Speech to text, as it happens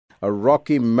A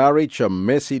rocky marriage, a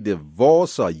messy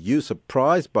divorce. Are you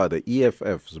surprised by the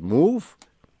EFF's move?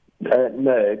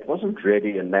 No, it wasn't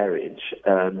really a marriage.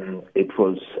 It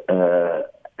was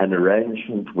an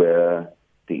arrangement where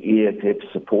the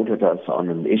EFF supported us on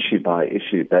an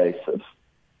issue-by-issue basis.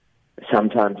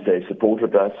 Sometimes they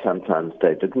supported us, sometimes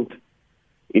they didn't.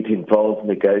 It involved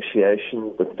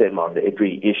negotiation with them on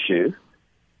every issue.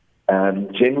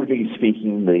 Generally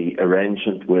speaking, the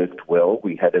arrangement worked well.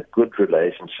 We had a good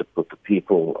relationship with the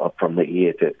people from the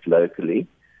EFF locally.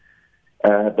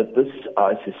 But this,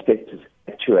 I suspect, is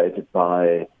actuated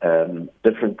by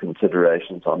different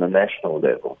considerations on a national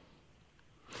level.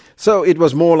 So it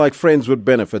was more like friends with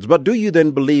benefits. But do you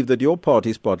then believe that your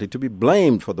party is partly to be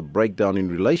blamed for the breakdown in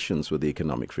relations with the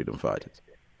economic freedom fighters?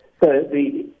 So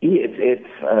the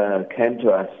EFF came to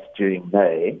us during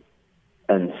May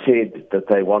and said that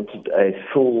they wanted a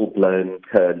full-blown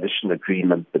coalition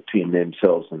agreement between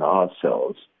themselves and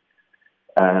ourselves,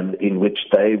 in which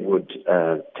they would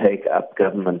take up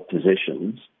government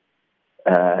positions,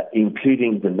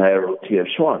 including the mayoralty of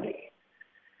Tshwane.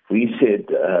 We said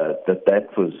that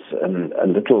was a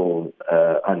little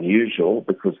unusual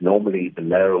because normally the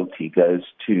mayoralty goes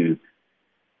to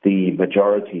the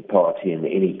majority party in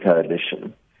any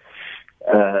coalition.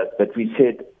 But we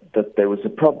said that there was a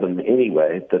problem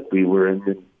anyway, that we were in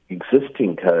an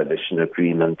existing coalition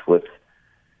agreement with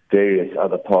various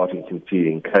other parties,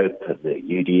 including COPE and the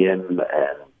UDM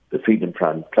and the Freedom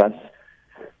Front Plus.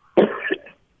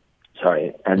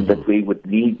 And that we would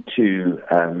need to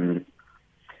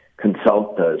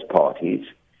consult those parties.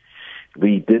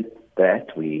 We did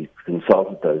that. We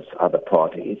consulted those other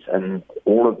parties, and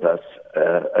all of us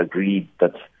agreed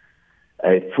that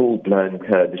a full-blown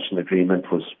coalition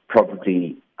agreement was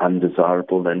probably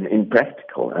undesirable and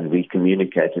impractical, and we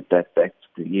communicated that back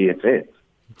to the EFF.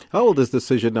 How will this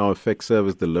decision now affect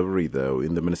service delivery, though,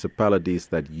 in the municipalities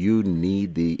that you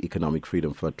need the economic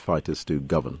freedom fighters to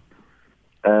govern?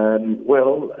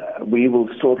 We will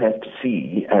still have to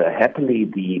see. Happily,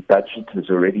 the budget has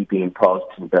already been passed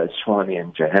in both Tshwane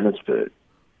and Johannesburg.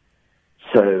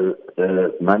 So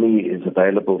money is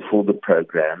available for the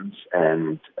programs,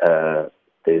 and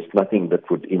there's nothing that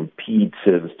would impede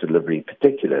service delivery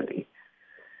particularly.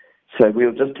 So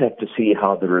we'll just have to see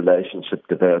how the relationship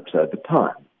develops over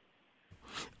time.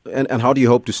 And how do you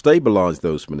hope to stabilize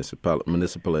those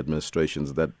municipal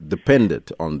administrations that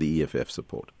depended on the EFF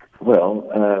support? Well,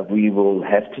 we will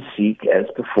have to seek, as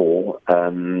before,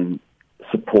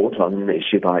 support on an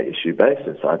issue-by-issue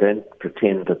basis. I don't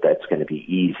pretend that that's going to be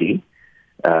easy.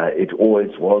 It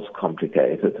always was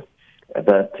complicated,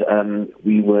 but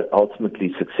we were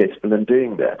ultimately successful in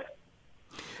doing that.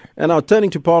 And now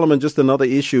turning to Parliament, just another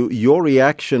issue, your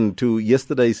reaction to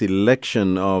yesterday's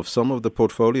election of some of the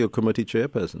portfolio committee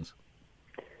chairpersons?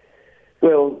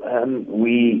 Well,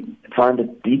 we find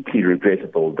it deeply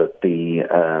regrettable that the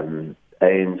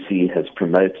ANC has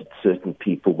promoted certain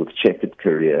people with checkered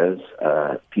careers,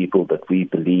 people that we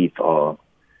believe are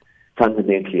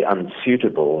fundamentally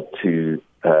unsuitable to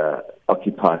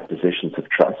occupy positions of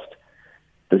trust.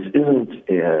 This isn't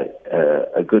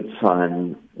a good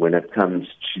sign when it comes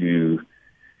to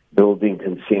building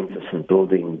consensus and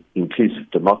building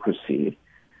inclusive democracy.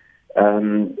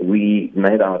 We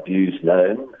made our views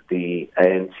known. The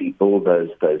ANC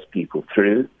bulldozed those people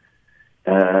through.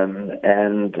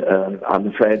 And I'm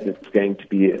afraid it's going to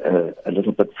be a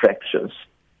little bit fractious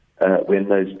when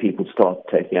those people start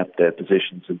taking up their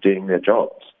positions and doing their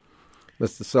jobs.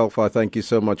 Mr. Self, I thank you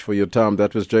so much for your time.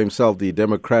 That was James Self, the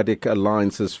Democratic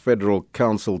Alliance's Federal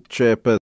Council chairperson.